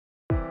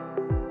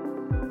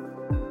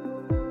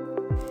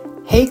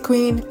Hey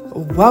Queen,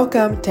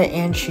 welcome to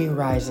And She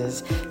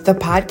Rises, the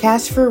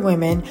podcast for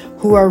women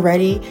who are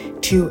ready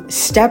to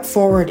step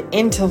forward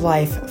into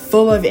life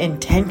full of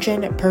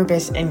intention,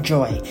 purpose, and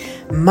joy.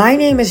 My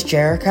name is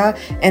Jerica,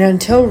 and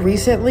until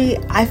recently,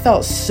 I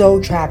felt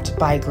so trapped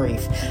by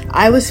grief.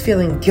 I was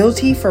feeling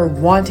guilty for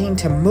wanting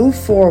to move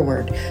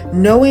forward,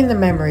 knowing the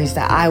memories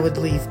that I would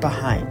leave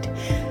behind.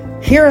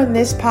 Here on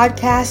this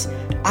podcast,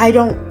 I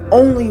don't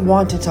only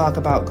want to talk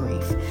about grief.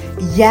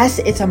 Yes,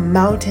 it's a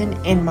mountain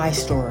in my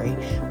story,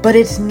 but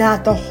it's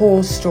not the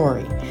whole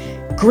story.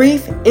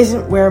 Grief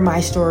isn't where my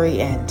story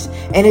ends,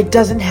 and it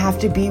doesn't have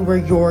to be where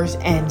yours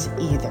ends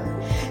either.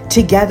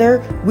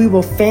 Together, we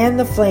will fan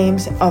the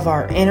flames of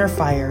our inner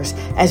fires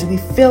as we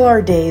fill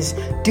our days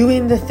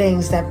doing the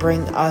things that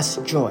bring us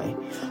joy.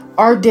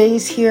 Our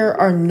days here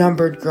are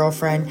numbered,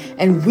 girlfriend,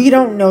 and we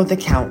don't know the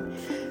count.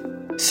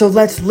 So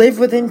let's live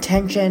with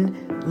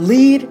intention,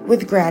 lead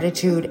with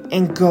gratitude,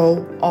 and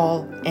go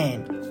all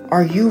in.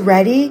 Are you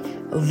ready?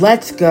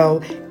 Let's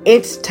go.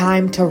 It's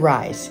time to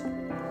rise.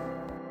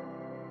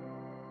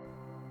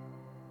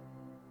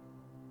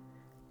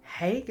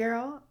 Hey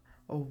girl,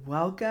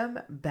 welcome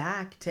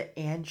back to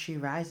And She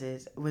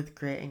Rises with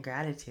Grit and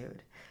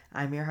Gratitude.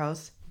 I'm your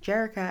host,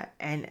 Jerica,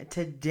 and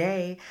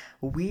today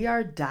we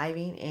are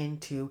diving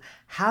into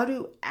how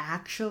to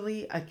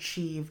actually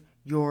achieve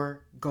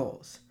your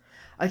goals.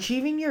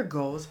 Achieving your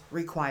goals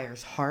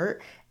requires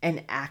heart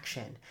and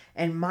action.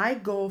 And my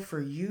goal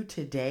for you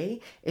today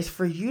is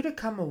for you to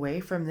come away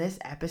from this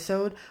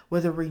episode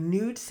with a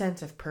renewed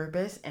sense of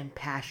purpose and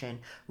passion,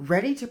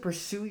 ready to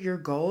pursue your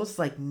goals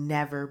like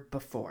never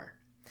before.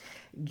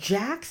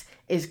 Jax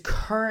is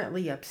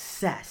currently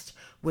obsessed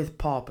with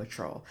Paw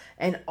Patrol,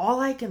 and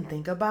all I can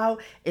think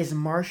about is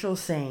Marshall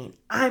saying,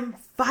 "I'm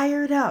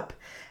fired up."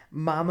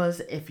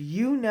 Mamas, if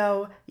you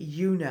know,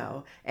 you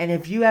know. And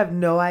if you have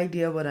no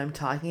idea what I'm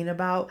talking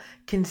about,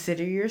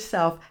 consider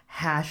yourself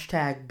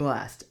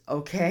 #blessed,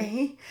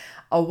 okay?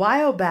 A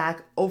while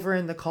back, over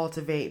in the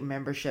Cultivate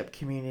membership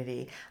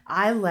community,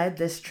 I led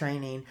this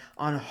training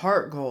on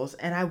heart goals,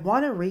 and I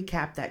want to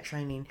recap that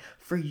training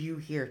for you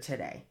here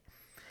today.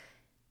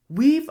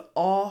 We've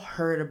all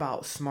heard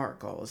about SMART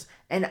goals,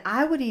 and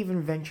I would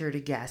even venture to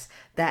guess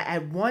that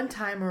at one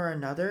time or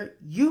another,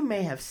 you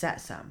may have set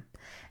some.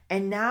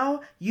 And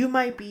now you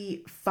might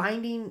be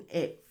finding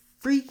it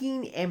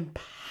freaking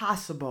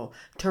impossible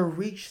to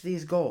reach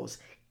these goals,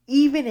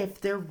 even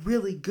if they're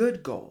really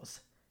good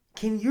goals.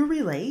 Can you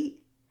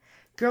relate?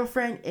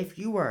 Girlfriend, if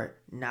you are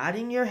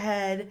nodding your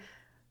head,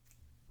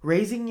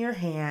 raising your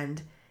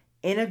hand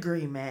in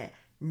agreement,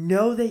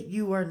 know that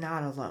you are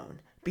not alone,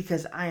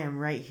 because I am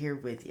right here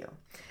with you.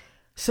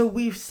 So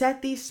we've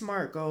set these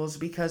SMART goals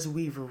because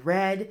we've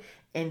read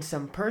in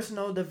some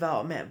personal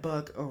development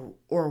book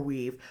or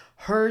we've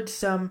heard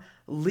some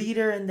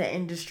leader in the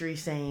industry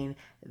saying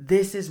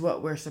this is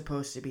what we're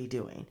supposed to be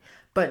doing.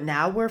 But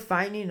now we're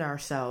finding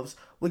ourselves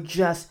with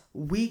just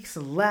weeks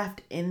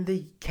left in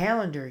the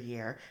calendar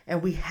year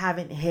and we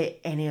haven't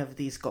hit any of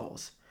these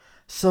goals.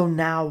 So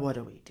now what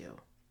do we do?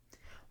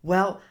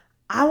 Well,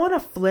 I want to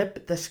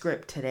flip the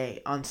script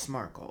today on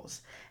SMART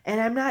goals.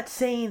 And I'm not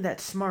saying that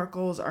SMART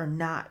goals are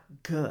not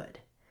good.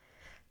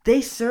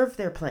 They serve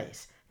their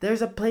place.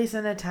 There's a place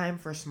and a time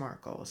for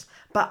SMART goals.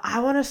 But I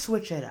want to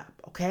switch it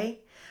up,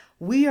 okay?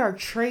 We are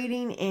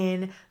trading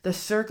in the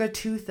circa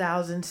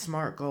 2000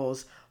 SMART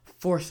goals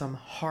for some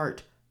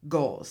heart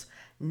goals.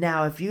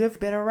 Now, if you have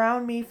been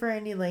around me for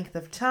any length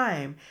of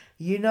time,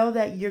 you know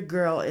that your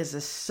girl is a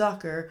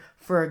sucker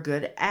for a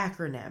good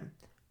acronym.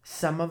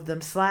 Some of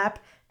them slap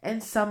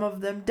and some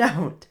of them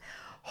don't.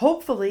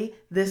 Hopefully,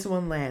 this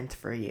one lands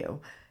for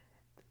you.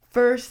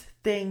 First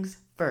things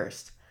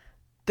first.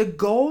 The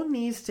goal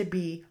needs to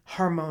be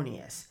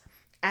harmonious.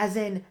 As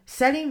in,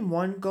 setting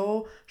one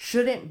goal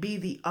shouldn't be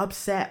the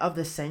upset of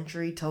the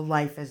century to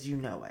life as you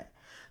know it.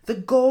 The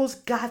goal's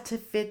got to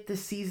fit the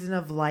season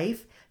of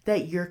life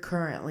that you're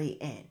currently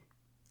in.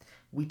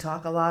 We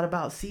talk a lot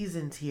about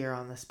seasons here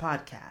on this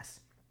podcast.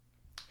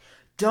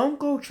 Don't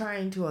go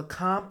trying to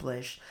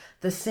accomplish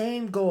the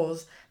same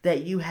goals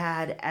that you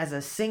had as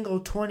a single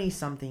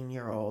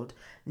 20-something-year-old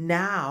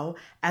now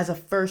as a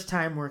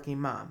first-time working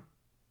mom.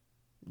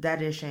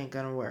 That ish ain't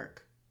gonna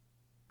work.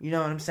 You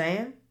know what I'm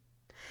saying?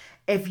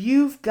 If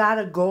you've got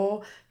a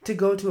goal to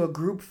go to a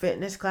group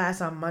fitness class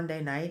on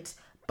Monday nights,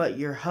 but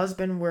your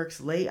husband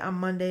works late on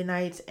Monday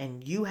nights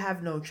and you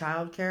have no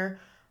childcare,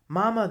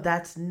 mama,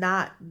 that's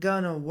not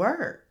gonna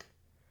work.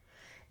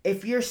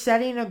 If you're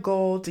setting a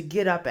goal to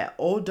get up at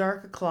old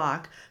dark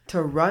o'clock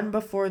to run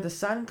before the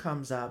sun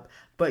comes up,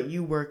 but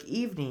you work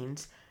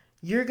evenings,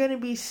 you're going to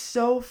be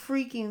so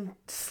freaking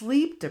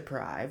sleep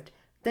deprived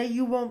that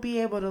you won't be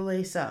able to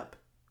lace up.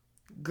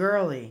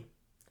 Girly,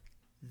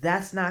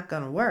 that's not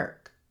going to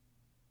work.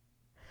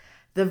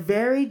 The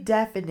very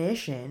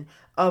definition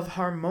of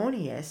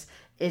harmonious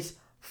is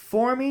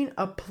forming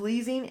a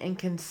pleasing and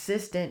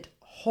consistent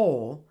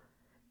whole,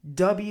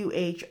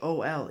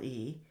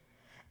 WHOLE,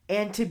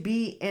 and to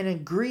be in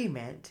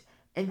agreement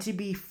and to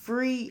be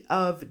free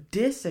of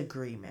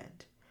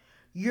disagreement.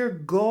 Your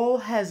goal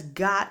has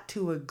got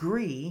to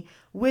agree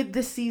with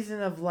the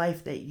season of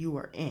life that you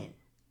are in.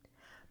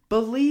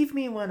 Believe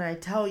me when I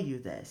tell you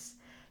this,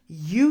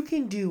 you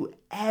can do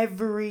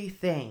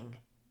everything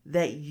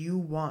that you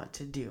want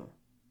to do,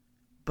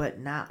 but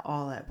not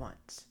all at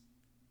once.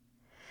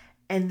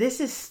 And this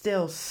is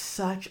still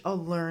such a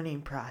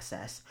learning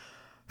process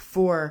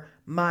for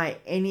my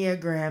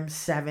Enneagram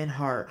 7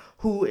 heart,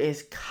 who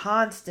is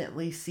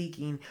constantly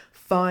seeking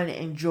fun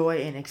and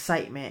joy and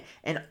excitement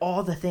and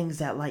all the things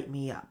that light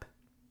me up.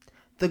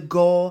 The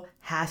goal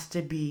has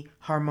to be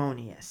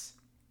harmonious.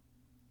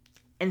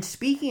 And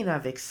speaking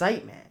of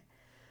excitement,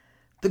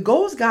 the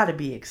goal's got to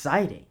be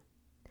exciting.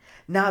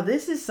 Now,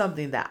 this is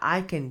something that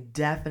I can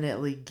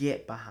definitely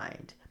get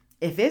behind.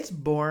 If it's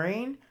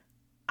boring,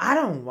 I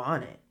don't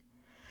want it.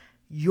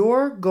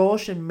 Your goal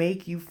should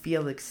make you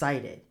feel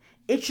excited.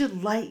 It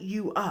should light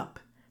you up.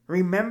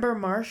 Remember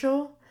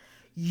Marshall?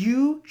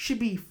 You should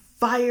be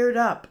fired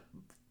up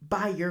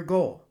by your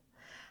goal.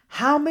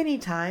 How many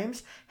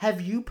times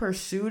have you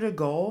pursued a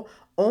goal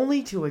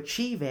only to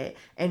achieve it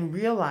and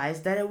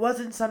realize that it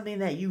wasn't something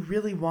that you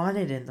really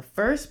wanted in the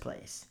first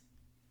place?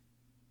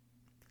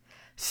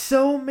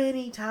 So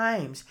many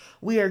times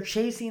we are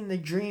chasing the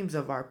dreams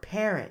of our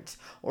parents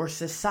or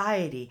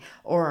society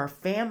or our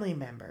family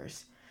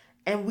members,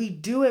 and we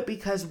do it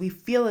because we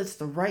feel it's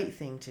the right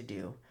thing to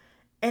do.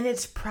 And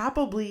it's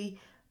probably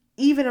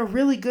even a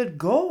really good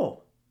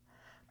goal.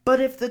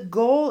 But if the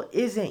goal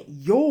isn't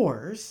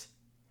yours,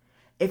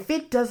 if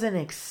it doesn't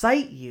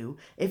excite you,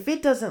 if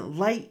it doesn't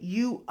light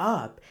you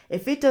up,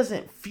 if it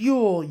doesn't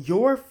fuel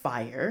your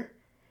fire,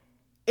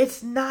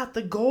 it's not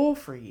the goal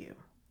for you.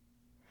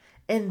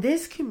 In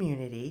this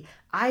community,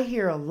 I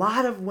hear a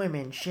lot of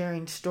women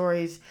sharing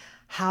stories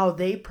how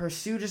they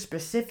pursued a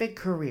specific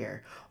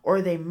career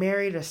or they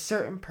married a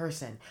certain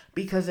person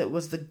because it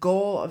was the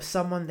goal of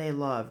someone they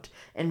loved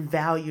and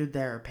valued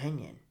their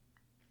opinion.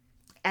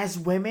 As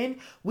women,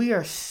 we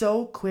are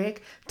so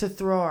quick to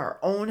throw our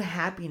own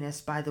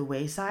happiness by the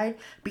wayside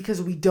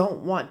because we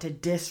don't want to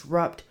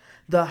disrupt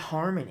the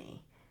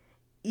harmony,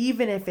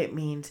 even if it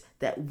means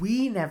that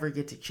we never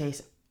get to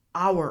chase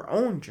our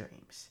own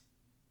dreams.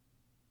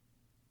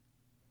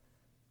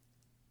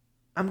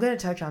 I'm going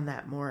to touch on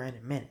that more in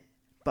a minute.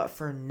 But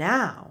for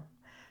now,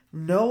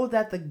 know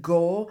that the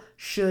goal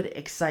should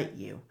excite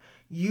you.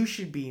 You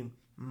should be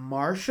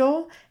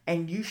Marshall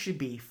and you should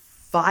be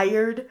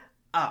fired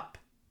up.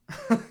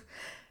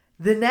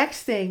 The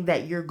next thing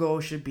that your goal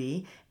should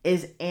be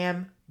is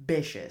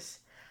ambitious.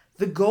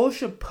 The goal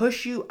should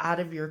push you out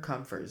of your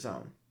comfort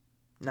zone.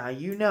 Now,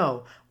 you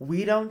know,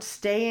 we don't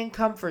stay in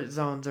comfort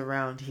zones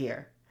around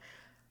here.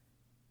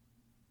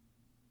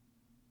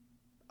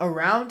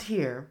 Around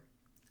here,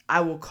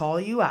 I will call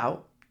you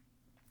out,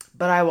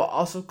 but I will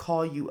also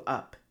call you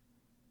up.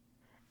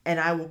 And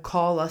I will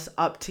call us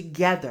up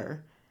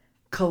together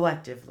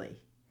collectively.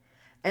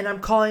 And I'm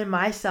calling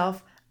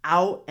myself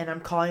out and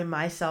I'm calling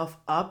myself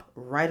up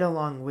right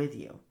along with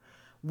you.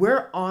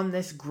 We're on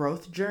this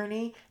growth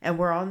journey and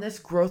we're on this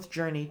growth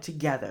journey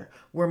together.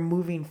 We're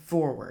moving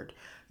forward.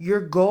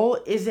 Your goal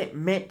isn't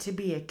meant to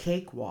be a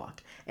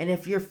cakewalk. And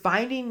if you're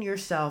finding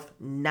yourself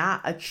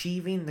not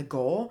achieving the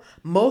goal,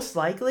 most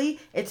likely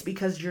it's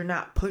because you're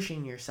not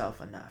pushing yourself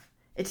enough.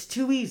 It's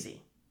too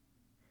easy.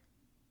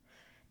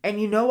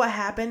 And you know what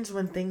happens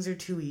when things are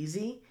too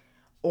easy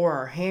or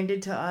are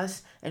handed to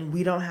us and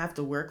we don't have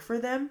to work for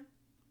them?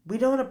 We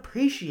don't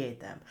appreciate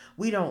them.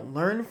 We don't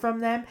learn from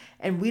them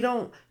and we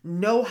don't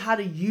know how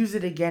to use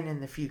it again in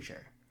the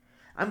future.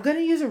 I'm going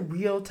to use a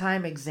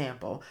real-time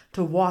example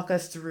to walk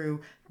us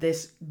through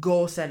this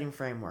goal-setting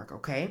framework,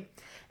 okay?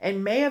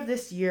 In May of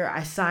this year,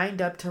 I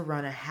signed up to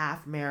run a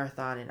half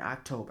marathon in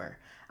October.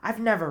 I've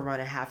never run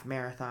a half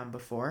marathon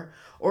before,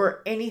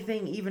 or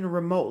anything even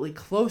remotely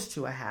close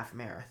to a half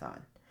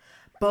marathon.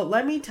 But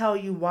let me tell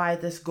you why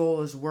this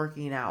goal is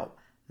working out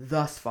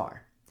thus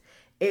far.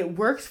 It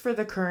works for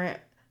the current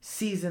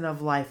season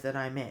of life that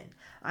I'm in.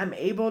 I'm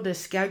able to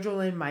schedule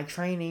in my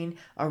training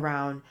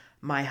around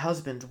my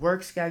husband's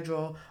work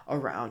schedule,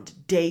 around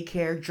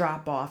daycare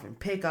drop-off and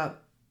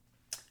pickup.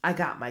 I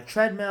got my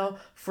treadmill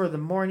for the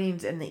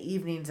mornings and the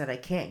evenings that I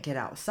can't get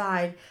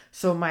outside.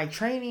 So my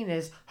training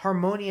is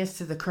harmonious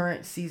to the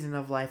current season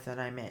of life that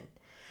I'm in.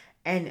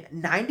 And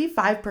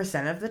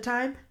 95% of the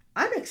time,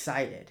 I'm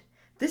excited.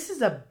 This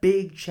is a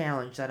big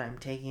challenge that I'm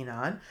taking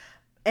on.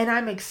 And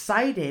I'm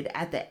excited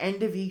at the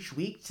end of each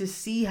week to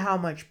see how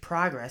much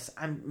progress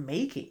I'm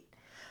making.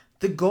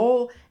 The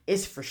goal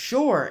is for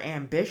sure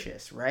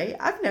ambitious, right?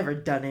 I've never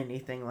done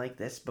anything like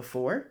this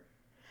before.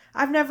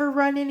 I've never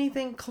run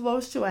anything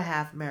close to a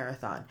half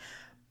marathon.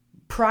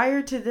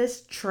 Prior to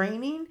this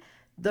training,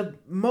 the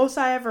most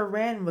I ever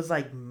ran was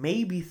like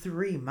maybe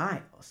 3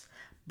 miles.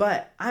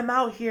 But I'm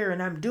out here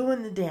and I'm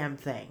doing the damn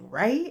thing,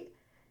 right?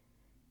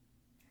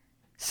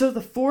 So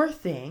the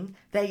fourth thing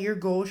that your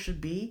goal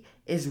should be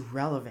is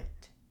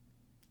relevant.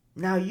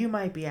 Now you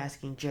might be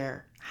asking,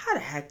 Jer, how the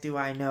heck do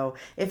I know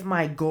if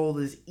my goal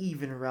is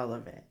even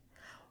relevant?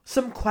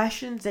 Some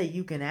questions that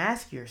you can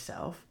ask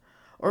yourself,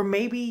 or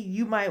maybe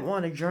you might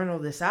want to journal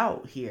this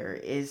out here,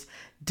 is,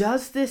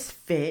 does this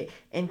fit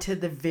into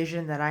the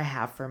vision that I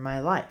have for my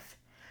life?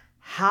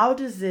 How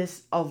does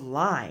this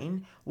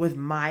align with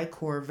my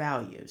core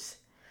values?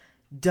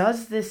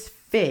 Does this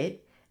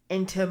fit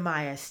into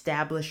my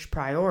established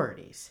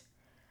priorities?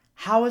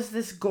 How is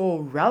this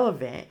goal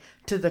relevant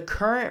to the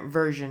current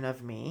version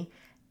of me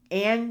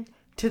and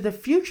to the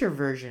future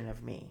version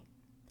of me?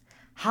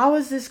 How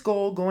is this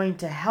goal going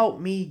to help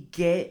me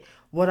get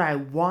what I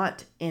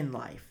want in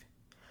life?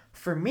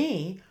 For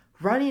me,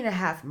 running a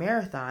half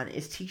marathon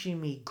is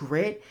teaching me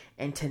grit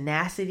and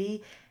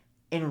tenacity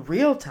in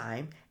real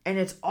time, and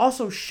it's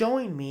also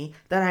showing me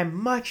that I'm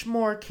much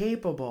more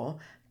capable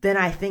than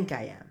I think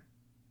I am.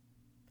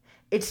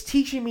 It's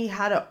teaching me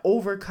how to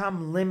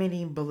overcome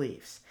limiting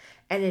beliefs,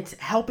 and it's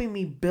helping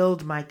me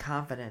build my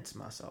confidence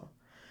muscle.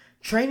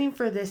 Training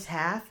for this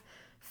half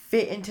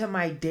fit into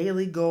my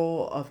daily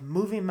goal of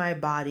moving my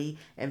body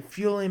and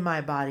fueling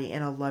my body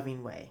in a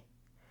loving way.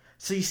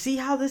 So you see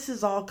how this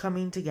is all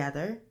coming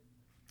together?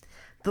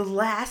 The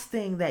last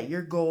thing that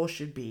your goal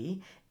should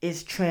be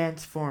is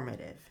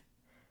transformative.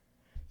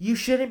 You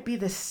shouldn't be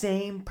the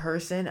same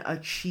person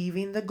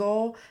achieving the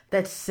goal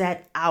that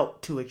set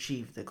out to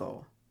achieve the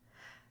goal.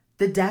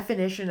 The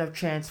definition of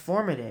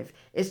transformative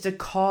is to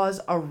cause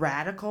a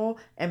radical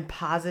and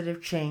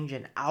positive change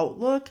in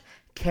outlook,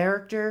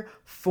 character,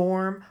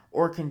 form,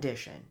 or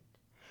condition.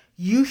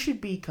 You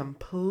should be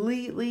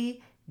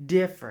completely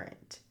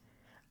different.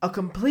 A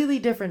completely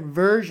different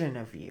version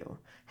of you.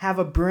 Have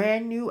a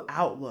brand new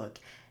outlook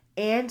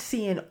and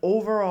see an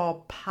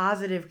overall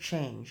positive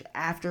change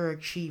after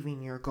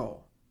achieving your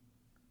goal.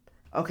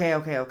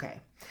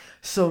 Okay.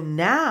 So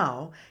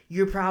now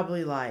you're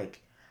probably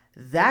like,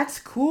 that's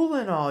cool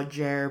and all,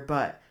 Jer,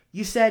 but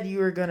you said you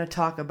were going to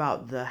talk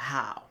about the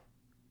how.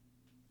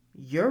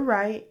 You're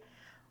right.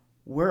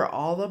 We're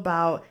all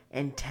about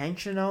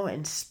intentional,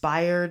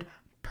 inspired,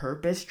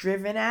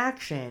 purpose-driven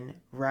action,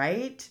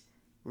 right?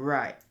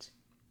 Right.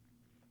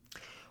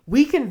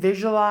 We can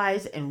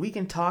visualize and we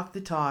can talk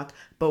the talk,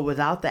 but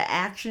without the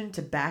action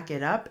to back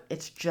it up,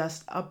 it's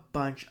just a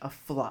bunch of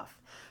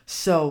fluff.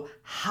 So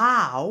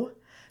how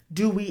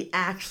do we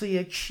actually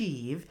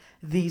achieve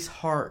these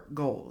heart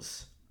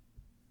goals?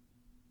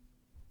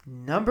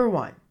 Number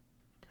one,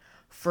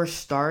 for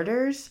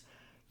starters,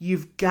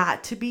 you've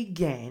got to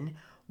begin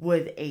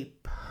with a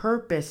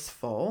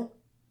purposeful,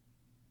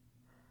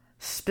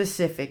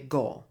 specific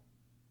goal.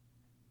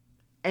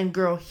 And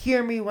girl,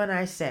 hear me when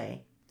I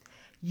say,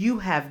 you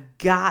have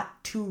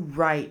got to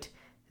write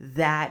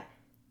that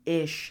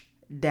ish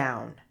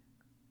down.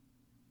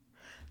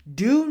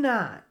 Do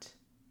not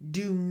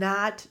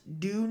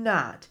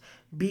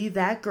be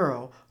that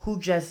girl who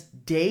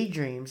just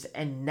daydreams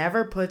and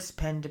never puts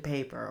pen to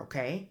paper,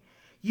 okay?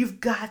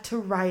 You've got to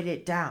write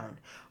it down.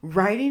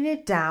 Writing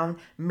it down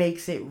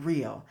makes it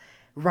real.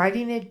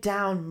 Writing it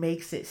down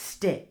makes it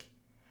stick.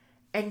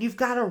 And you've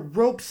got to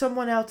rope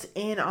someone else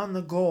in on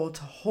the goal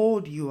to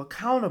hold you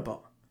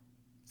accountable.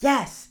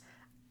 Yes,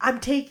 I'm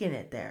taking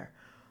it there.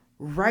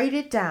 Write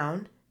it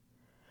down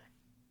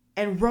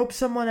and rope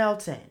someone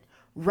else in.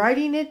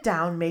 Writing it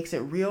down makes it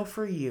real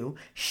for you.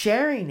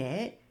 Sharing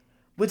it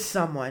with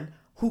someone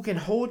who can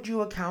hold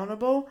you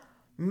accountable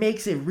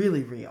makes it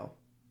really real.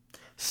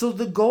 So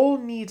the goal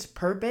needs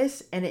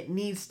purpose and it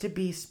needs to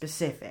be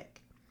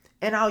specific.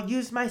 And I'll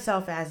use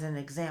myself as an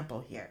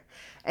example here.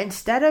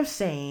 Instead of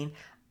saying,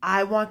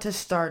 I want to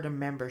start a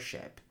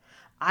membership,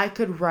 I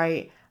could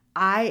write,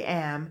 I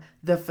am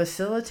the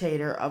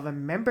facilitator of a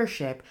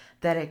membership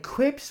that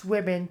equips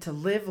women to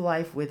live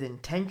life with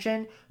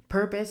intention,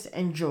 purpose,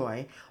 and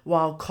joy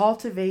while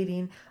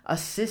cultivating a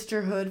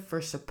sisterhood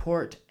for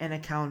support and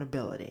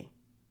accountability.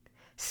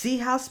 See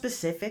how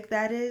specific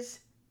that is?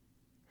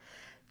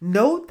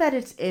 Note that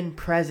it's in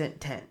present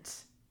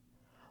tense.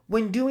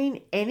 When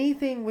doing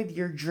anything with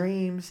your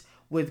dreams,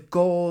 with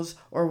goals,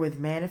 or with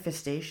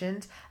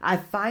manifestations, I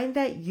find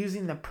that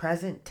using the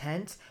present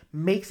tense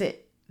makes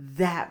it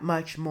that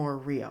much more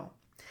real.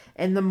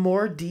 And the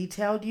more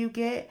detailed you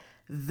get,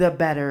 the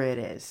better it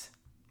is.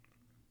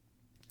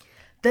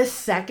 The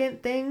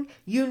second thing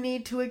you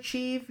need to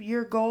achieve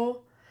your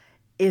goal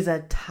is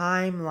a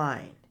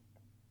timeline.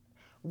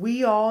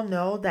 We all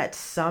know that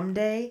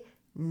someday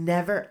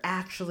never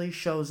actually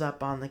shows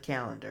up on the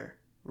calendar,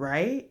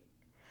 right?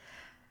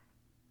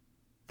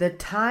 The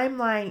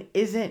timeline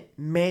isn't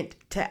meant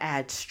to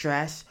add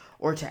stress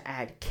or to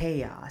add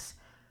chaos,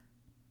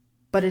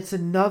 but it's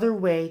another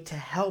way to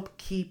help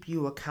keep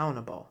you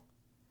accountable.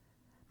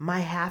 My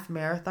half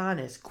marathon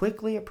is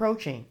quickly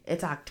approaching.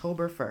 It's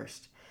October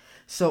 1st.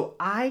 So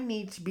I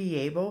need to be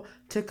able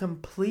to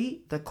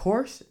complete the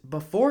course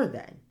before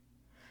then.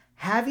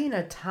 Having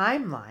a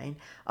timeline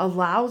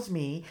allows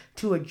me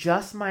to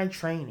adjust my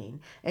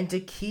training and to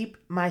keep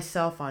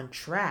myself on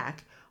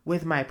track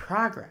with my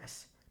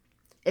progress.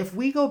 If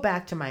we go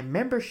back to my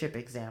membership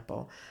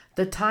example,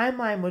 the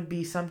timeline would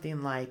be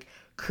something like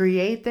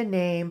create the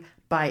name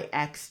by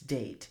X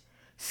date,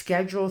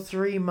 schedule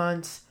 3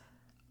 months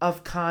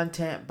of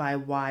content by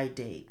Y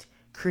date,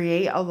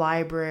 create a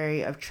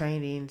library of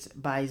trainings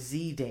by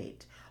Z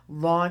date,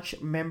 launch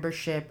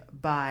membership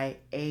by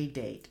A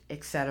date,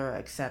 etc.,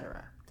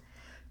 etc.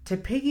 To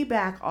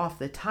piggyback off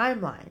the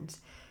timelines,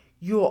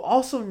 you will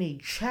also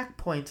need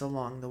checkpoints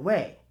along the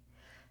way.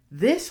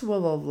 This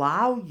will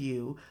allow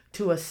you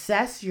to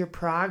assess your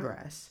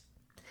progress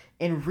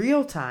in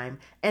real time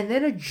and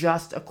then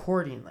adjust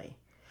accordingly.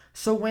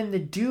 So when the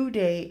due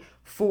date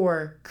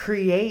for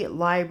create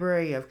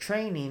library of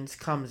trainings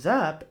comes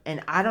up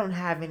and I don't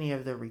have any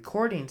of the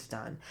recordings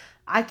done,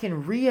 I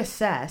can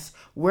reassess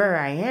where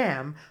I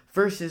am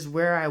versus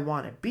where I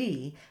want to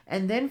be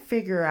and then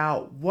figure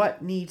out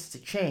what needs to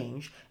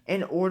change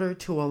in order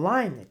to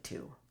align the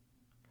two.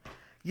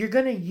 You're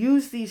going to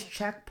use these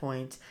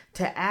checkpoints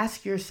to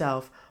ask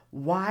yourself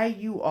why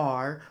you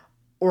are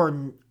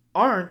or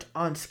aren't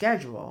on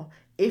schedule,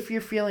 if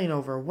you're feeling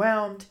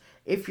overwhelmed,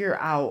 if you're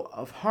out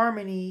of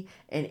harmony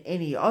in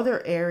any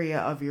other area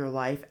of your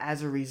life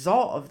as a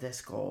result of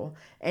this goal,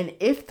 and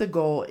if the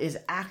goal is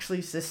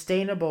actually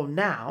sustainable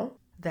now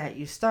that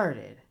you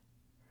started.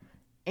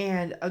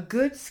 And a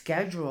good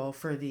schedule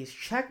for these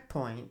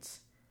checkpoints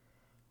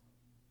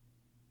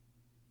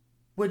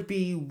would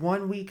be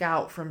 1 week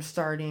out from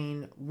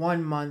starting,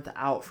 1 month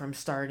out from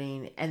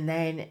starting, and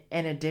then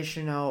an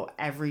additional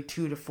every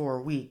 2 to 4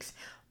 weeks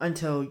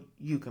until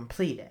you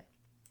complete it.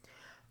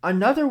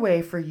 Another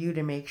way for you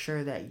to make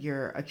sure that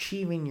you're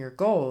achieving your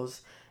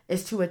goals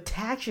is to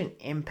attach an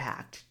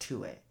impact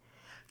to it.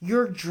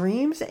 Your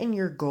dreams and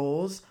your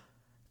goals,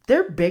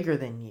 they're bigger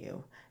than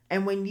you.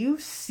 And when you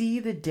see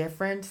the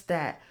difference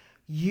that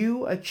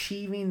you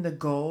achieving the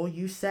goal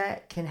you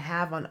set can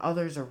have on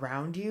others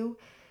around you,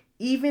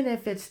 even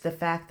if it's the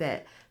fact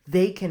that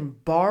they can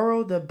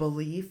borrow the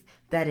belief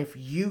that if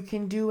you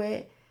can do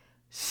it,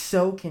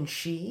 so can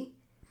she,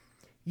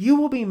 you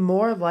will be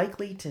more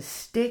likely to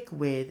stick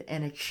with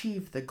and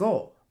achieve the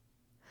goal.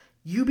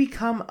 You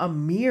become a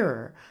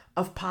mirror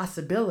of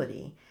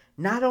possibility,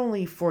 not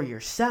only for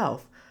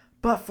yourself,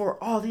 but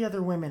for all the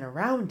other women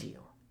around you.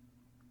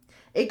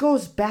 It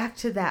goes back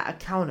to that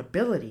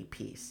accountability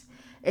piece.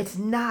 It's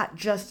not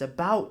just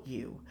about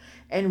you.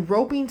 And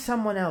roping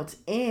someone else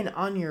in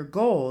on your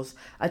goals,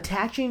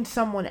 attaching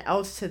someone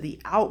else to the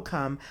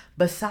outcome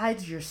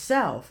besides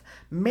yourself,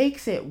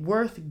 makes it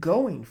worth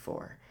going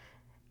for.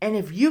 And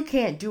if you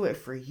can't do it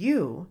for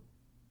you,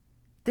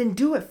 then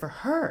do it for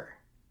her.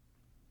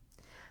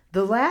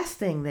 The last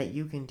thing that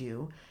you can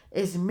do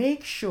is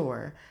make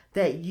sure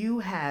that you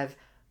have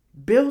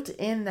built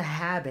in the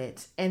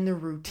habits and the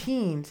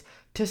routines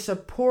to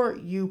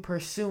support you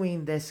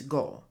pursuing this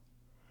goal.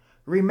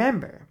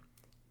 Remember,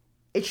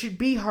 it should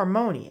be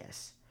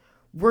harmonious.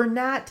 We're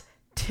not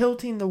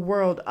tilting the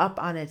world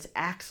up on its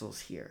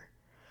axles here,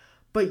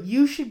 but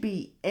you should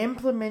be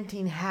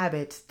implementing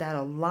habits that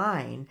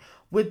align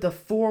with the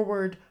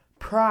forward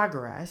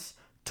progress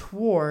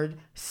toward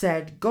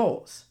said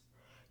goals.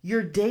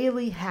 Your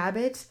daily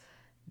habits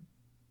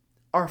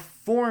are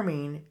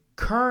forming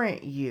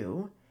current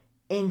you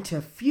into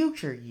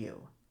future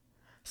you.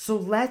 So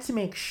let's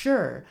make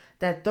sure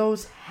that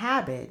those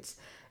habits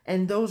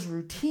and those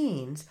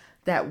routines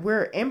that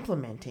we're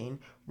implementing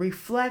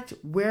reflect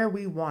where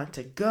we want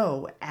to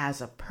go as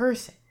a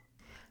person.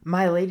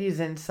 My ladies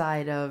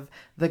inside of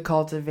the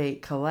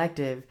Cultivate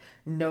Collective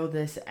know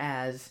this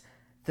as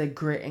the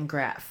Grit and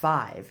Grat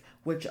 5,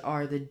 which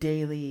are the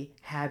daily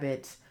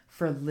habits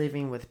for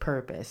living with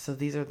purpose. So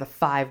these are the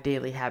 5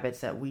 daily habits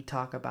that we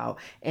talk about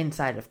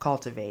inside of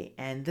Cultivate.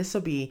 And this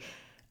will be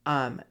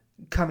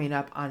coming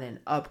up on an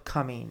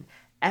upcoming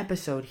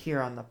episode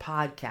here on the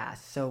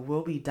podcast. So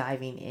we'll be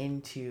diving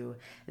into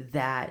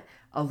that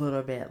a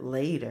little bit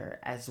later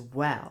as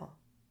well.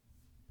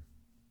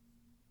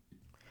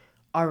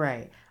 All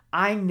right.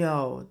 I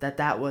know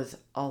that was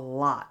a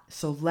lot.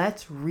 So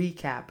let's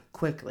recap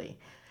quickly.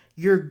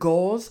 Your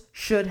goals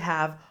should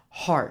have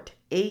heart.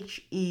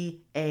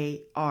 H-E-A-R-T.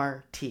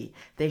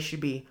 They should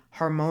be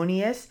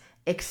harmonious,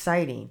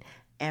 exciting,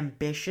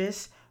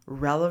 ambitious,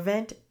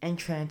 relevant, and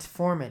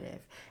transformative.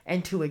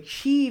 And to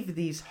achieve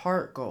these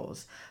heart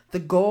goals, the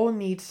goal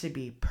needs to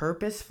be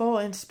purposeful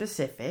and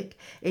specific.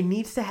 It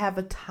needs to have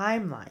a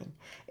timeline.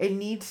 It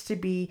needs to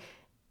be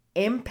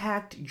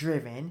impact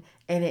driven,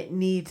 and it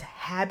needs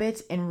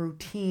habits and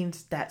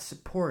routines that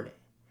support it.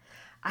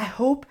 I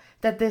hope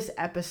that this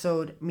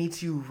episode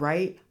meets you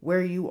right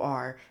where you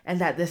are and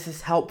that this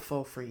is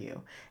helpful for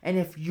you. And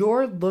if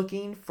you're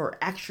looking for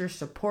extra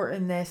support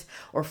in this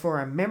or for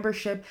a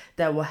membership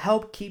that will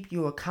help keep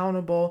you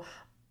accountable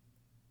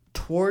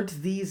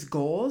towards these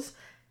goals,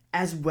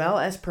 as well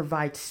as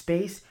provide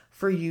space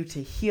for you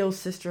to heal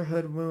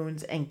sisterhood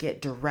wounds and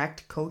get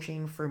direct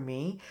coaching from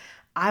me,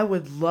 I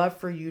would love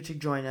for you to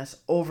join us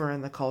over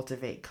in the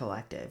Cultivate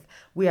Collective.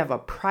 We have a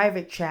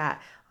private chat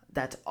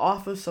that's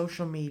off of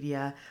social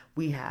media.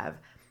 We have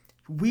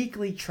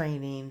weekly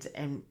trainings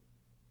and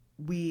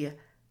we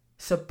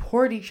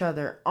support each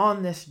other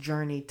on this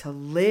journey to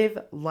live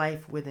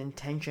life with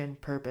intention,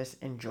 purpose,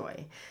 and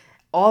joy.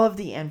 All of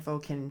the info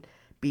can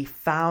be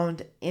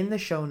found in the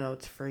show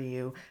notes for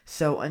you.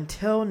 So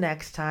until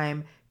next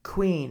time,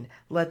 Queen,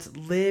 let's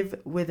live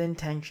with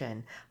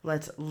intention.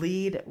 Let's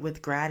lead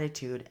with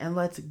gratitude, and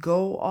let's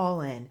go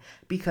all in,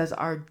 because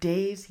our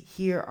days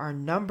here are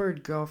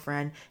numbered,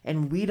 girlfriend,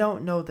 and we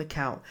don't know the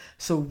count.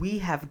 So we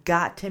have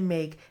got to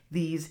make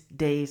these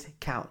days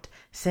count.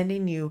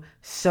 Sending you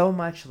so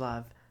much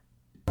love.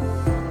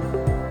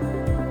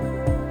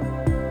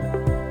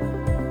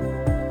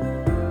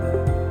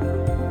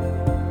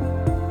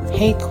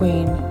 Hey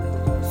Queen,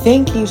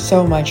 thank you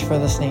so much for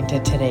listening to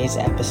today's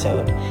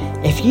episode.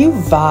 If you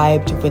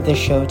vibed with the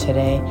show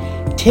today,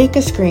 take a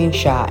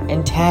screenshot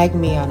and tag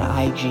me on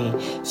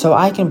IG so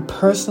I can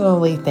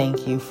personally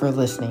thank you for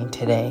listening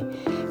today.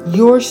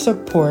 Your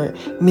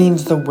support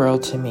means the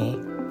world to me.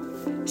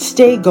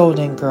 Stay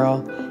golden,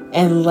 girl,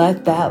 and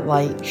let that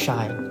light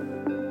shine.